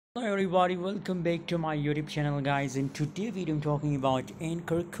Hello everybody, welcome back to my YouTube channel guys. In today's video I'm talking about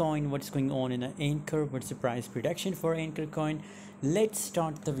Ankr coin, what's going on in the Ankr, what's the price prediction for Ankr coin. Let's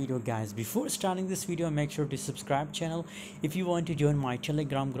start the video guys. Before starting this video, make sure to subscribe channel. If you want to join my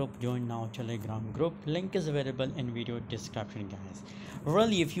Telegram group, join now Telegram group. Link is available in video description guys.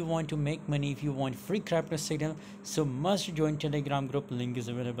 Really, if you want to make money, if you want free crypto signal, so must join Telegram group. Link is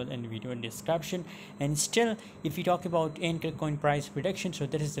available in video description. And still, if you talk about Ankr coin price prediction, so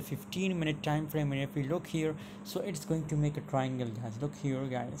that is the 15-minute time frame, and if we look here, so it's going to make a triangle guys. Look here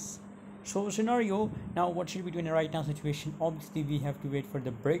guys. So scenario, now what should we do in the right now situation? Obviously we have to wait for the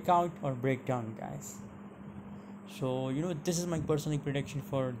breakout or breakdown guys. So this is my personal prediction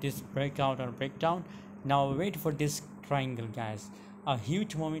for this breakout or breakdown. Now wait for this triangle guys. A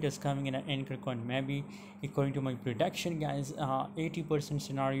huge moment is coming in an Ankr coin, maybe according to my prediction guys, 80%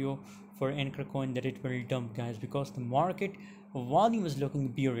 scenario for Ankr coin that it will dump guys, because the market volume is looking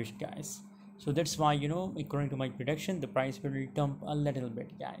bearish guys. So that's why according to my prediction the price will dump a little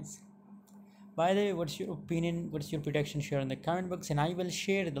bit guys. By the way, what's your opinion, what's your prediction? Share in the comment box, and I will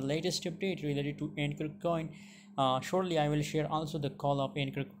share the latest update related to Ankr coin. Shortly I will share also the call of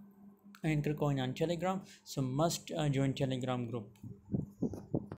Ankr coin on Telegram, so must join Telegram group.